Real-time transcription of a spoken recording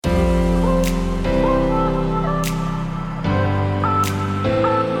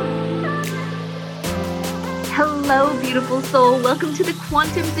beautiful soul. Welcome to the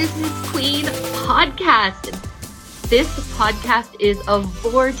Quantum Business Queen podcast. This podcast is a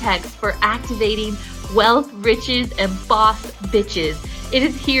vortex for activating wealth, riches, and boss bitches. It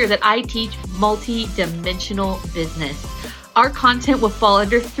is here that I teach multi-dimensional business. Our content will fall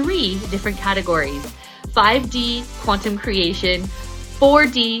under 3 different categories: 5D quantum creation,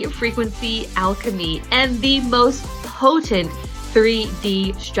 4D frequency alchemy, and the most potent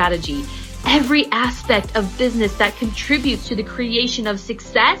 3D strategy. Every aspect of business that contributes to the creation of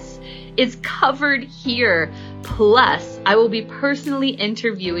success is covered here. Plus, I will be personally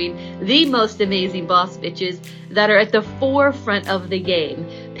interviewing the most amazing boss bitches that are at the forefront of the game,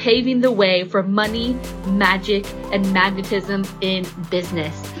 paving the way for money, magic, and magnetism in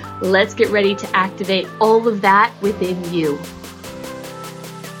business. Let's get ready to activate all of that within you.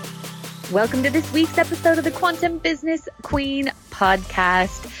 Welcome to this week's episode of the Quantum Business Queen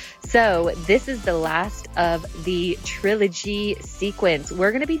podcast. So this is the last of the trilogy sequence.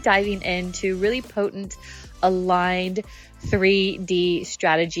 We're going to be diving into really potent, aligned 3D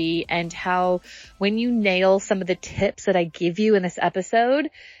strategy and how when you nail some of the tips that I give you in this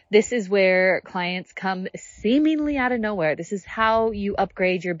episode, this is where clients come seemingly out of nowhere. This is how you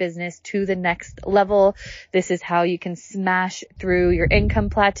upgrade your business to the next level. This is how you can smash through your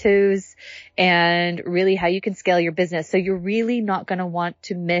income plateaus and really how you can scale your business. So you're really not going to want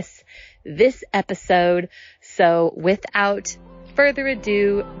to miss this episode. So without further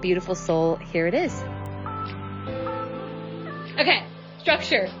ado, beautiful soul, here it is. Okay,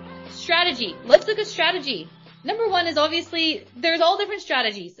 structure, strategy. Let's look at strategy. Number 1 is obviously there's all different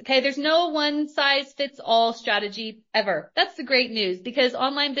strategies. Okay, there's no one size fits all strategy ever. That's the great news because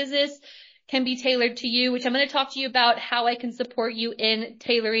online business can be tailored to you, which I'm going to talk to you about how I can support you in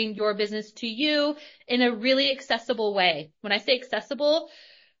tailoring your business to you in a really accessible way. When I say accessible,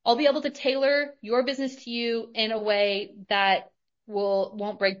 I'll be able to tailor your business to you in a way that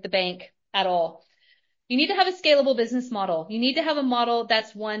won't break the bank at all. You need to have a scalable business model. You need to have a model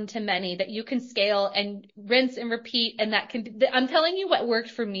that's one to many that you can scale and rinse and repeat. And I'm telling you what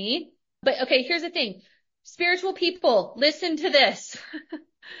worked for me. But okay, here's the thing. Spiritual people, listen to this.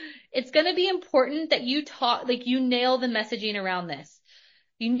 It's going to be important that you nail the messaging around this.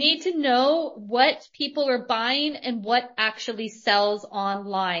 You need to know what people are buying and what actually sells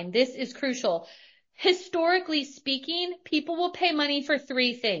online. This is crucial. Historically speaking, people will pay money for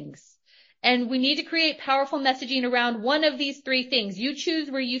 3 things. And we need to create powerful messaging around one of these 3 things. You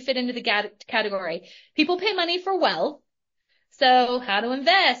choose where you fit into the category. People pay money for wealth. So how to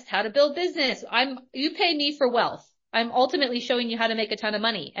invest, how to build business. You pay me for wealth. I'm ultimately showing you how to make a ton of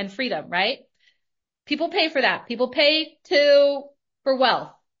money and freedom, right? People pay for that. People pay for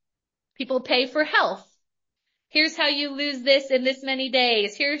wealth. People pay for health. Here's how you lose this in this many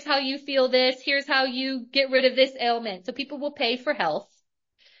days. Here's how you feel this. Here's how you get rid of this ailment. So people will pay for health.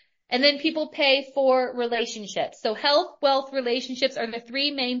 And then people pay for relationships. So health, wealth, relationships are the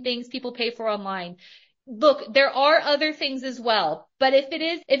 3 main things people pay for online. Look, there are other things as well, but if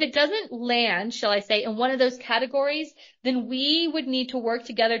it doesn't land, shall I say, in one of those categories, then we would need to work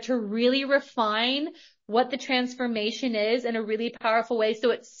together to really refine what the transformation is in a really powerful way.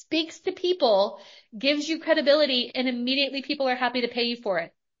 So it speaks to people, gives you credibility, and immediately people are happy to pay you for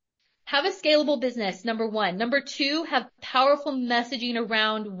it. Have a scalable business, number 1. Number 2, have powerful messaging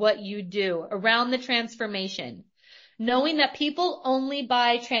around what you do, around the transformation. Knowing that people only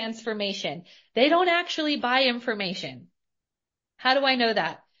buy transformation. They don't actually buy information. How do I know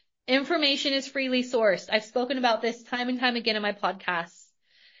that? Information is freely sourced. I've spoken about this time and time again in my podcasts.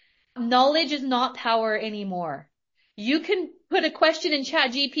 Knowledge is not power anymore. You can put a question in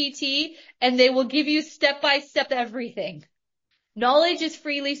ChatGPT and they will give you step-by-step everything. Knowledge is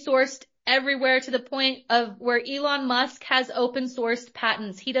freely sourced everywhere to the point of where Elon Musk has open sourced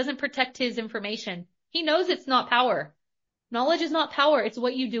patents. He doesn't protect his information. He knows it's not power. Knowledge is not power. It's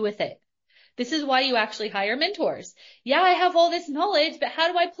what you do with it. This is why you actually hire mentors. Yeah, I have all this knowledge, but how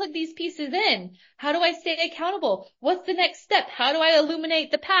do I plug these pieces in? How do I stay accountable? What's the next step? How do I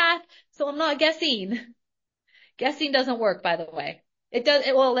illuminate the path so I'm not guessing? Guessing doesn't work, by the way.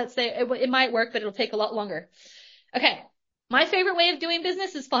 Let's say it might work, but it'll take a lot longer. Okay. My favorite way of doing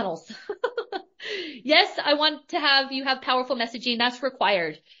business is funnels. Yes, I want to have you have powerful messaging. That's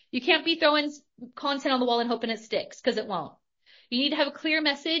required. You can't be throwing content on the wall and hoping it sticks because it won't. You need to have a clear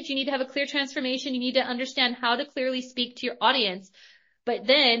message. You need to have a clear transformation. You need to understand how to clearly speak to your audience. But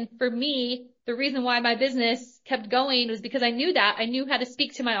then for me, the reason why my business kept going was because I knew that. I knew how to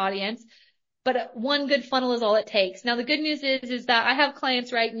speak to my audience. But one good funnel is all it takes. Now, the good news is that I have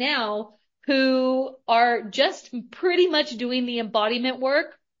clients right now who are just pretty much doing the embodiment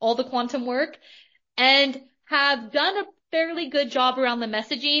work, all the quantum work, and have done a fairly good job around the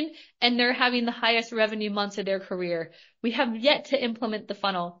messaging, and they're having the highest revenue months of their career. We have yet to implement the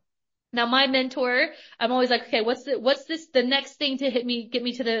funnel. Now, my mentor, I'm always like, okay, what's the next thing to get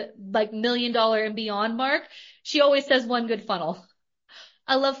me to the like $1 million and beyond mark? She always says one good funnel.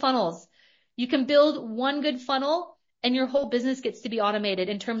 I love funnels. You can build one good funnel and your whole business gets to be automated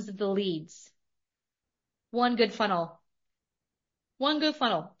in terms of the leads. One good funnel. One good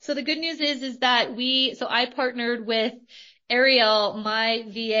funnel. So the good news is that I partnered with Ariel, my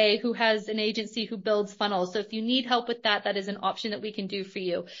VA, who has an agency who builds funnels. So if you need help with that, that is an option that we can do for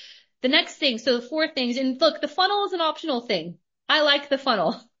you. The next thing, so the 4 things, and look, the funnel is an optional thing. I like the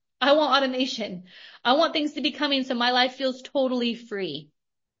funnel. I want automation. I want things to be coming so my life feels totally free.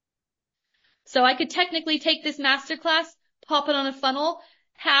 So I could technically take this masterclass, pop it on a funnel,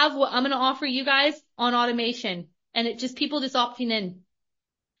 have what I'm going to offer you guys on automation, and people just opting in,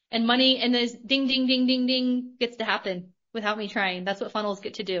 and money, and this ding, ding, ding, ding, ding gets to happen without me trying. That's what funnels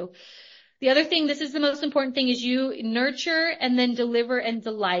get to do. The other thing, this is the most important thing, is you nurture and then deliver and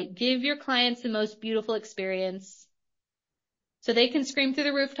delight. Give your clients the most beautiful experience so they can scream through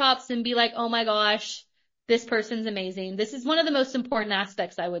the rooftops and be like, oh my gosh, this person's amazing. This is one of the most important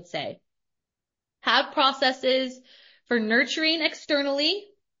aspects, I would say. Have processes for nurturing externally.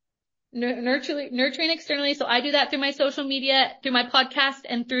 Nurturing externally. So I do that through my social media, through my podcast,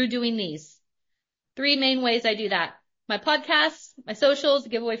 and through doing these 3 main ways I do that. My podcasts, my socials,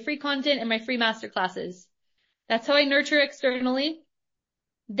 give away free content, and my free masterclasses. That's how I nurture externally.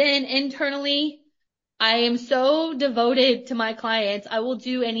 Then internally, I am so devoted to my clients. I will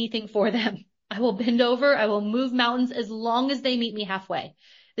do anything for them. I will bend over. I will move mountains as long as they meet me halfway.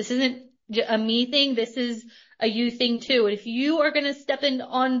 This isn't a me thing. This is a you thing too. And if you are going to step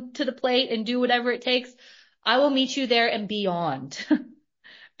onto the plate and do whatever it takes, I will meet you there and beyond.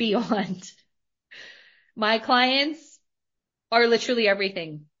 Beyond. My clients are literally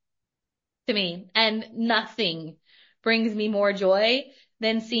everything to me, and nothing brings me more joy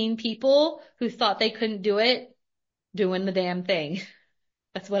than seeing people who thought they couldn't do it doing the damn thing.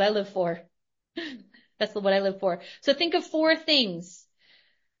 That's what I live for. That's what I live for. So think of 4 things.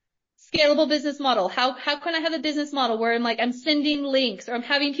 Scalable business model. How can I have a business model where I'm sending links, or I'm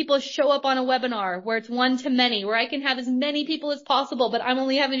having people show up on a webinar where it's one to many, where I can have as many people as possible, but I'm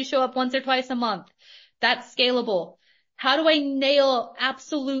only having to show up once or twice a month. That's scalable. How do I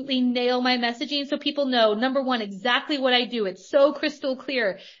absolutely nail my messaging so people know, number 1, exactly what I do? It's so crystal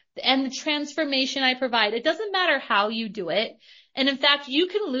clear. And the transformation I provide. It doesn't matter how you do it. And in fact, you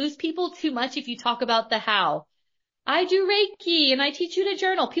can lose people too much if you talk about the how. I do Reiki and I teach you to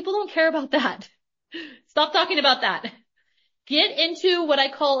journal. People don't care about that. Stop talking about that. Get into what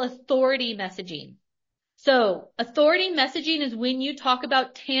I call authority messaging. So authority messaging is when you talk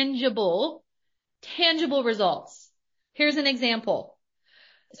about tangible results. Here's an example.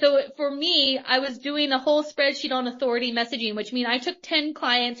 So for me, I was doing a whole spreadsheet on authority messaging, which means I took 10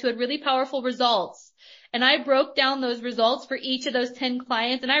 clients who had really powerful results, and I broke down those results for each of those 10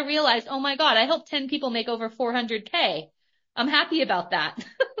 clients, and I realized, oh my God, I helped 10 people make over 400K. I'm happy about that.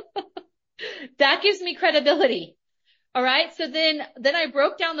 That gives me credibility. All right. So then I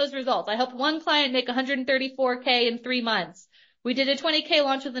broke down those results. I helped one client make 134K in 3 months. We did a 20K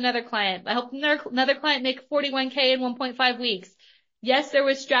launch with another client. I helped another client make 41K in 1.5 weeks. Yes, there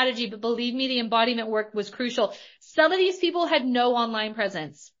was strategy, but believe me, the embodiment work was crucial. Some of these people had no online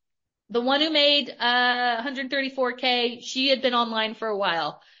presence. The one who made 134K, she had been online for a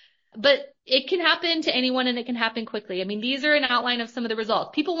while. But it can happen to anyone, and it can happen quickly. I mean, these are an outline of some of the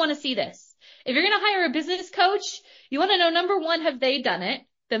results. People want to see this. If you're going to hire a business coach, you want to know, number 1, have they done it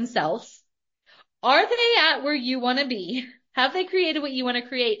themselves? Are they at where you want to be? Have they created what you want to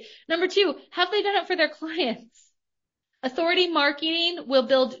create? Number 2, have they done it for their clients? Authority marketing will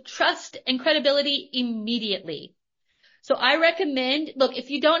build trust and credibility immediately. So I recommend, look, if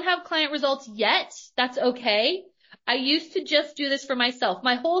you don't have client results yet, that's okay. I used to just do this for myself.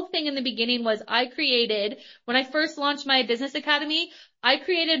 My whole thing in the beginning was when I first launched my business academy, I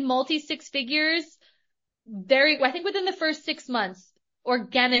created multi-6 figures I think within the first 6 months,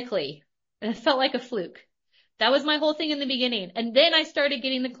 organically. And it felt like a fluke. That was my whole thing in the beginning. And then I started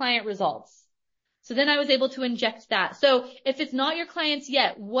getting the client results. So then I was able to inject that. So if it's not your clients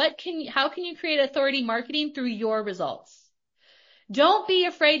yet, how can you create authority marketing through your results? Don't be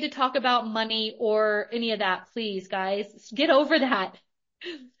afraid to talk about money or any of that, please, guys. Get over that.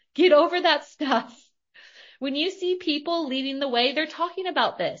 Get over that stuff. When you see people leading the way, they're talking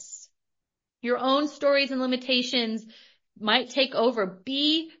about this. Your own stories and limitations might take over.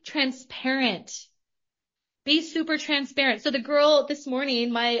 Be transparent. Be super transparent. So the girl this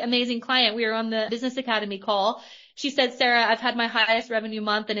morning, my amazing client, we were on the Business Academy call. She said, Sarah, I've had my highest revenue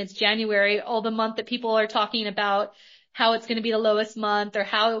month and it's January, all the month that people are talking about how it's going to be the lowest month or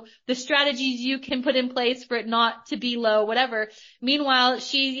how the strategies you can put in place for it not to be low, whatever. Meanwhile,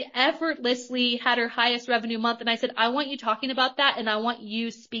 she effortlessly had her highest revenue month. And I said, I want you talking about that and I want you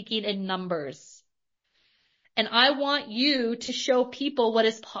speaking in numbers. And I want you to show people what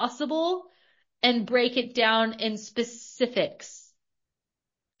is possible and break it down in specifics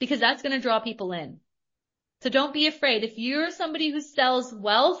because that's going to draw people in. So don't be afraid. If you're somebody who sells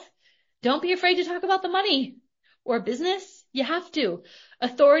wealth, don't be afraid to talk about the money or business. You have to.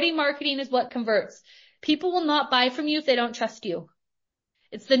 Authority marketing is what converts. People will not buy from you if they don't trust you.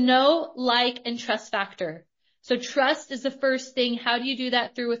 It's the know, like, and trust factor. So trust is the first thing. How do you do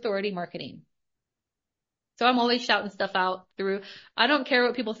that? Through authority marketing. So I'm always shouting stuff out through, I don't care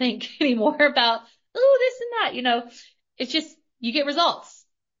what people think anymore about, oh, this and that, it's just, you get results.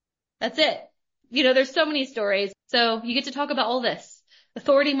 That's it. There's so many stories. So you get to talk about all this.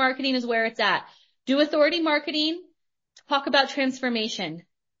 Authority marketing is where it's at. Do authority marketing, talk about transformation,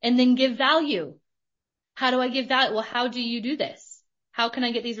 and then give value. How do I give value? Well, how do you do this? How can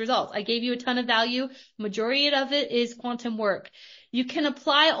I get these results? I gave you a ton of value. Majority of it is quantum work. You can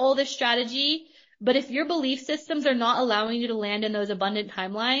apply all this strategy, but if your belief systems are not allowing you to land in those abundant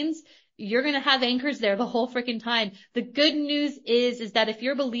timelines, you're going to have anchors there the whole freaking time. The good news is that if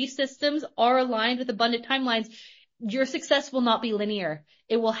your belief systems are aligned with abundant timelines, your success will not be linear.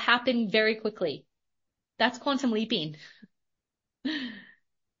 It will happen very quickly. That's quantum leaping,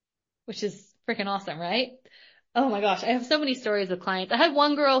 which is freaking awesome, right? Oh my gosh. I have so many stories with clients. I had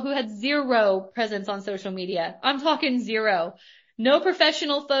one girl who had 0 presence on social media. I'm talking 0. No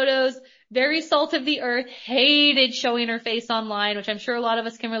professional photos, very salt of the earth, hated showing her face online, which I'm sure a lot of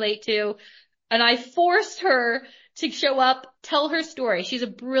us can relate to. And I forced her to show up, tell her story. She's a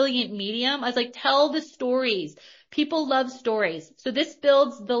brilliant medium. I was like, tell the stories. People love stories. So this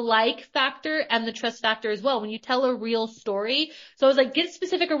builds the like factor and the trust factor as well when you tell a real story. So I was like, get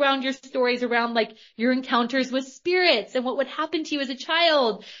specific around your stories around like your encounters with spirits and what would happen to you as a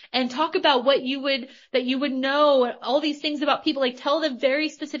child and talk about that you would know, all these things about people, like tell the very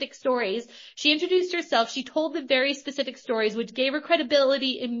specific stories. She introduced herself. She told the very specific stories, which gave her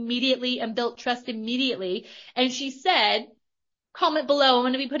credibility immediately and built trust immediately. And she said, comment below. I'm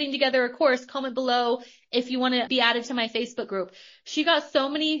going to be putting together a course. Comment below if you want to be added to my Facebook group. She got so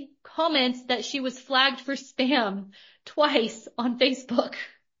many comments that she was flagged for spam twice on Facebook,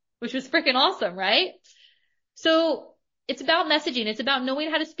 which was freaking awesome, right? So it's about messaging. It's about knowing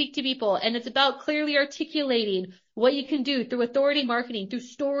how to speak to people. And it's about clearly articulating what you can do through authority marketing, through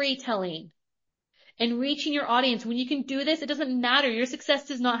storytelling, and reaching your audience. When you can do this, it doesn't matter. Your success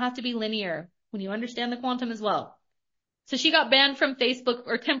does not have to be linear when you understand the quantum as well. So she got banned from Facebook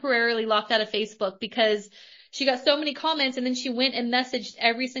or temporarily locked out of Facebook because she got so many comments and then she went and messaged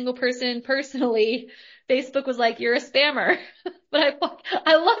every single person personally. Facebook was like, you're a spammer. But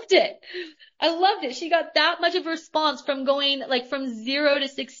I loved it. I loved it. She got that much of a response from going like from 0 to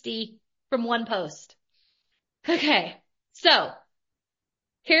 60 from one post. Okay. So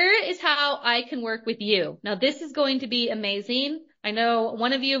here is how I can work with you. Now this is going to be amazing. I know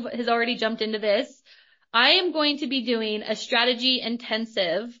one of you has already jumped into this. I am going to be doing a strategy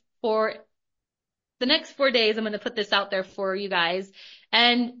intensive for the next 4 days. I'm going to put this out there for you guys.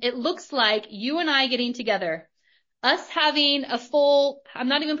 And it looks like you and I getting together, us having a full, I'm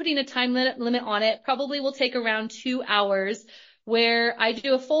not even putting a time limit on it, probably will take around 2 hours where I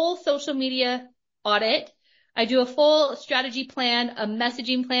do a full social media audit. I do a full strategy plan, a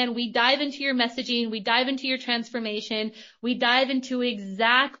messaging plan. We dive into your messaging. We dive into your transformation. We dive into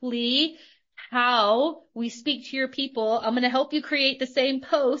exactly how we speak to your people. I'm going to help you create the same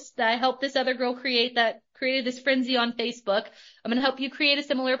post that I helped this other girl create that created this frenzy on Facebook. I'm going to help you create a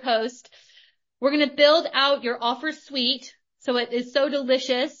similar post. We're going to build out your offer suite so it is so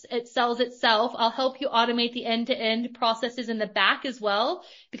delicious, it sells itself. I'll help you automate the end-to-end processes in the back as well,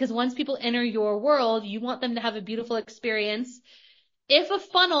 because once people enter your world, you want them to have a beautiful experience. If a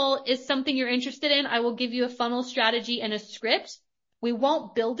funnel is something you're interested in, I will give you a funnel strategy and a script. We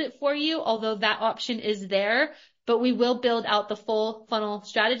won't build it for you, although that option is there, but we will build out the full funnel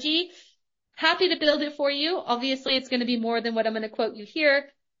strategy. Happy to build it for you. Obviously, it's going to be more than what I'm going to quote you here,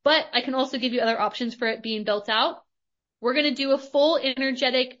 but I can also give you other options for it being built out. We're going to do a full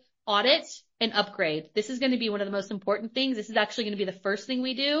energetic audit and upgrade. This is going to be one of the most important things. This is actually going to be the first thing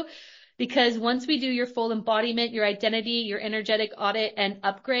we do, because once we do your full embodiment, your identity, your energetic audit and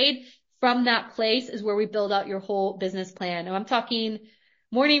upgrade, from that place is where we build out your whole business plan. And I'm talking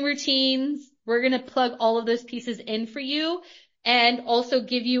morning routines. We're going to plug all of those pieces in for you and also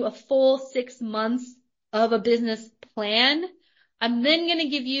give you a full 6 months of a business plan. I'm then going to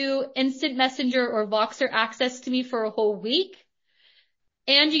give you instant messenger or Voxer access to me for a whole week.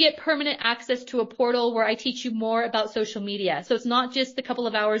 And you get permanent access to a portal where I teach you more about social media. So it's not just the couple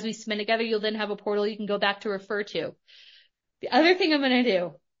of hours we spend together. You'll then have a portal you can go back to refer to. The other thing I'm going to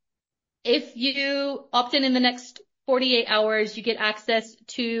do, if you opt in the next 48 hours, you get access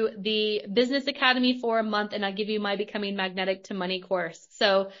to the Business Academy for a month, and I give you my Becoming Magnetic to Money course.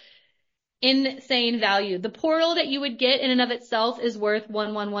 So insane value. The portal that you would get in and of itself is worth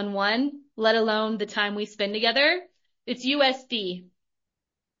 1111, let alone the time we spend together. It's USD.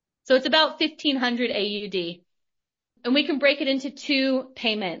 So it's about 1,500 AUD. And we can break it into 2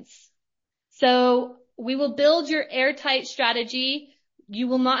 payments. So we will build your airtight strategy. You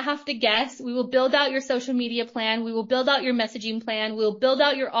will not have to guess. We will build out your social media plan. We will build out your messaging plan. We'll build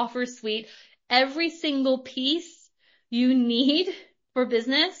out your offer suite. Every single piece you need for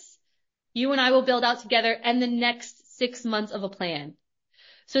business, you and I will build out together, and the next 6 months of a plan.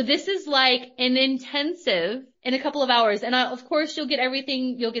 So this is like an intensive in a couple of hours. And of course, you'll get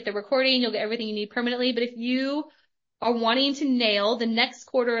everything. You'll get the recording. You'll get everything you need permanently. But if you are wanting to nail the next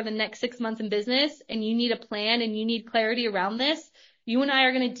quarter or the next 6 months in business, and you need a plan and you need clarity around this, you and I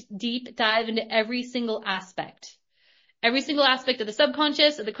are going to deep dive into every single aspect of the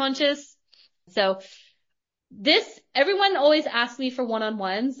subconscious, of the conscious. So everyone always asks me for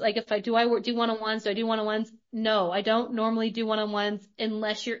one-on-ones. Like do I do one-on-ones? Do I do one-on-ones? No, I don't normally do one-on-ones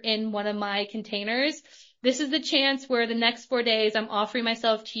unless you're in one of my containers. This is the chance where the next 4 days I'm offering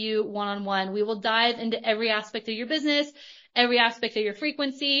myself to you one-on-one. We will dive into every aspect of your business, every aspect of your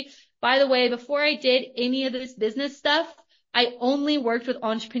frequency. By the way, before I did any of this business stuff, I only worked with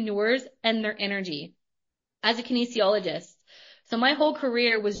entrepreneurs and their energy as a kinesiologist. So my whole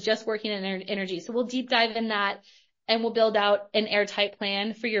career was just working in energy. So we'll deep dive in that, and we'll build out an airtight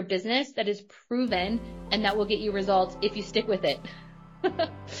plan for your business that is proven and that will get you results if you stick with it.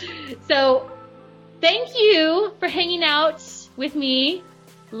 So thank you for hanging out with me.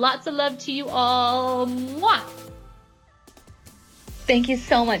 Lots of love to you all. Mwah! Thank you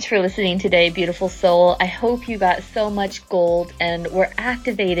so much for listening today, beautiful soul. I hope you got so much gold and were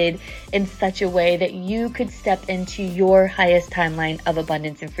activated in such a way that you could step into your highest timeline of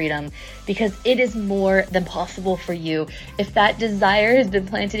abundance and freedom, because it is more than possible for you. If that desire has been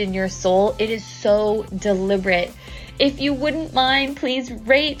planted in your soul, it is so deliberate. If you wouldn't mind, please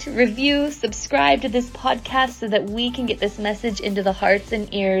rate, review, subscribe to this podcast so that we can get this message into the hearts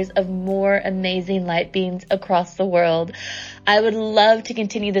and ears of more amazing light beings across the world. I would love to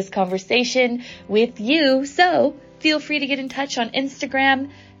continue this conversation with you, so feel free to get in touch on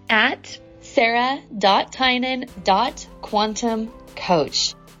Instagram at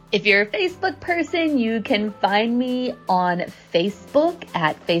sarah.tynan.quantumcoach. If you're a Facebook person, you can find me on Facebook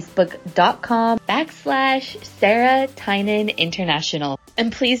at facebook.com/Sarah Tynan International.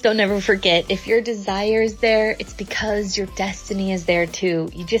 And please don't ever forget, if your desire is there, it's because your destiny is there too.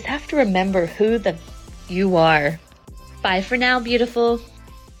 You just have to remember who you are. Bye for now, beautiful.